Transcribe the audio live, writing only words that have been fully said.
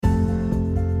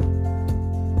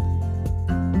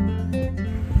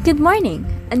Good morning,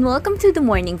 and welcome to the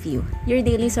Morning View, your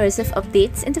daily source of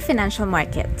updates into financial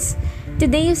markets.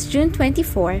 Today is June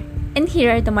 24, and here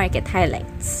are the market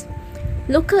highlights.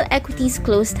 Local equities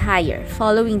closed higher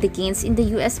following the gains in the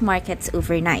U.S. markets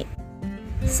overnight.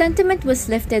 Sentiment was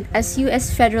lifted as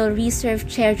U.S. Federal Reserve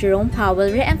Chair Jerome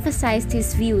Powell re-emphasized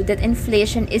his view that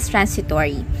inflation is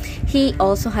transitory. He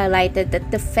also highlighted that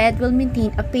the Fed will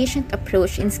maintain a patient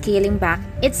approach in scaling back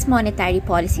its monetary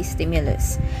policy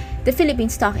stimulus. The Philippine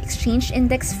Stock Exchange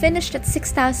Index finished at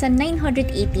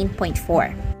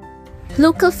 6,918.4.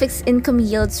 Local fixed income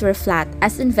yields were flat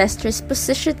as investors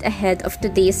positioned ahead of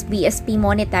today's BSP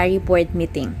Monetary Board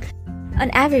meeting. On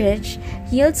average,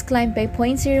 yields climbed by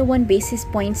 0.01 basis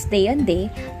points day on day,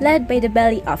 led by the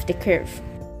belly of the curve.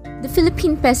 The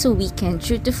Philippine peso weakened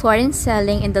due to foreign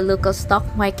selling in the local stock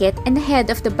market and ahead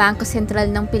of the Bangko Sentral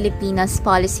ng Pilipinas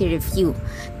policy review.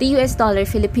 The US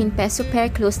dollar-Philippine peso pair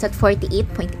closed at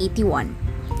 48.81.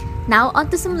 Now,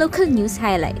 onto some local news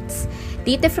highlights.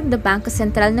 Data from the Bangko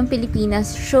Sentral ng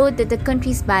Pilipinas showed that the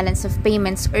country's balance of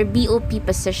payments or BOP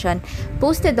position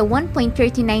posted a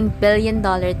 $1.39 billion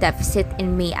deficit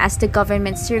in May as the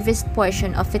government serviced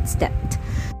portion of its debt.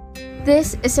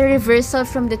 This is a reversal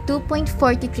from the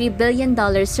 $2.43 billion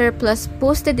surplus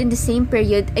posted in the same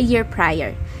period a year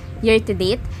prior. Year to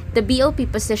date, the BOP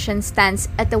position stands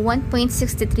at a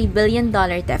 $1.63 billion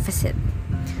deficit.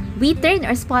 We turn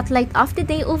our spotlight of the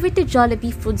day over to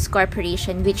Jollibee Foods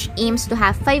Corporation, which aims to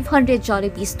have 500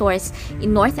 Jollibee stores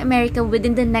in North America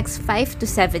within the next 5 to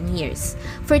 7 years.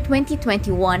 For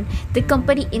 2021, the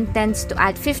company intends to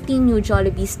add 15 new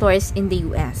Jollibee stores in the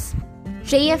US.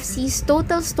 JFC's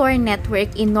total store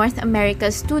network in North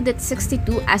America stood at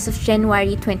 62 as of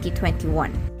January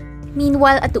 2021.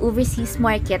 Meanwhile, at the overseas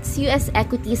markets, US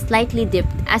equities slightly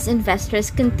dipped as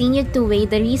investors continued to weigh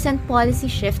the recent policy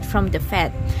shift from the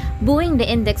Fed. Buoying the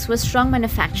index was strong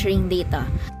manufacturing data.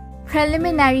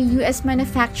 Preliminary US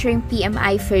manufacturing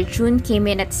PMI for June came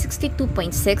in at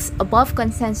 62.6, above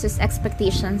consensus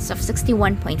expectations of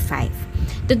 61.5.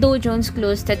 The Dow Jones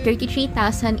closed at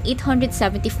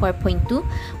 33,874.2,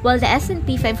 while the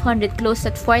S&P 500 closed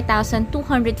at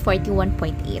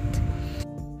 4,241.8.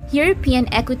 European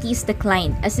equities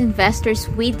declined as investors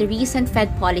weighed the recent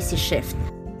Fed policy shift.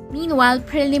 Meanwhile,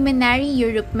 preliminary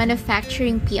Europe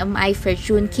manufacturing PMI for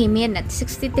June came in at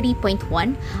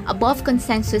 63.1, above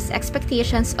consensus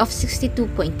expectations of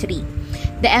 62.3.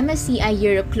 The PSEi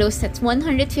Europe closed at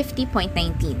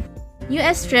 150.19.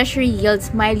 U.S. Treasury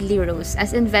yields mildly rose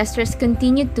as investors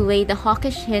continued to weigh the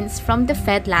hawkish hints from the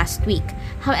Fed last week.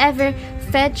 However,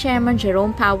 Fed Chairman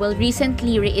Jerome Powell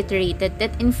recently reiterated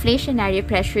that inflationary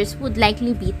pressures would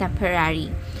likely be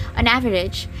temporary. On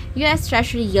average, U.S.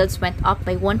 Treasury yields went up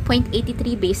by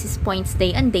 1.83 basis points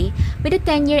day on day, with the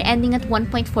 10-year ending at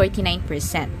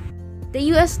 1.49%.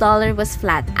 The US dollar was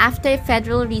flat after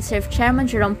Federal Reserve Chairman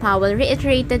Jerome Powell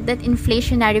reiterated that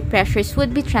inflationary pressures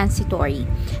would be transitory.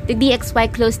 The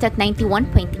DXY closed at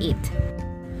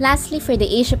 91.8. Lastly, for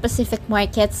the Asia-Pacific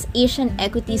markets, Asian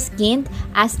equities gained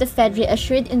as the Fed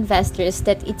reassured investors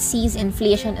that it sees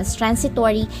inflation as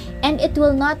transitory and it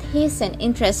will not hasten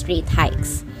interest rate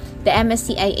hikes. The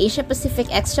MSCI Asia-Pacific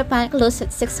ex-Japan closed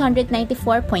at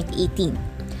 694.18.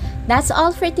 That's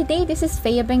all for today. This is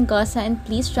Fea Bengosa, and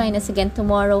please join us again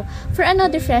tomorrow for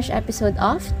another fresh episode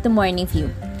of The Morning View.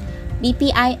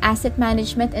 BPI Asset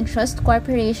Management and Trust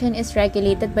Corporation is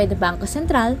regulated by the Bangko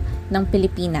Sentral ng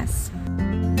Pilipinas.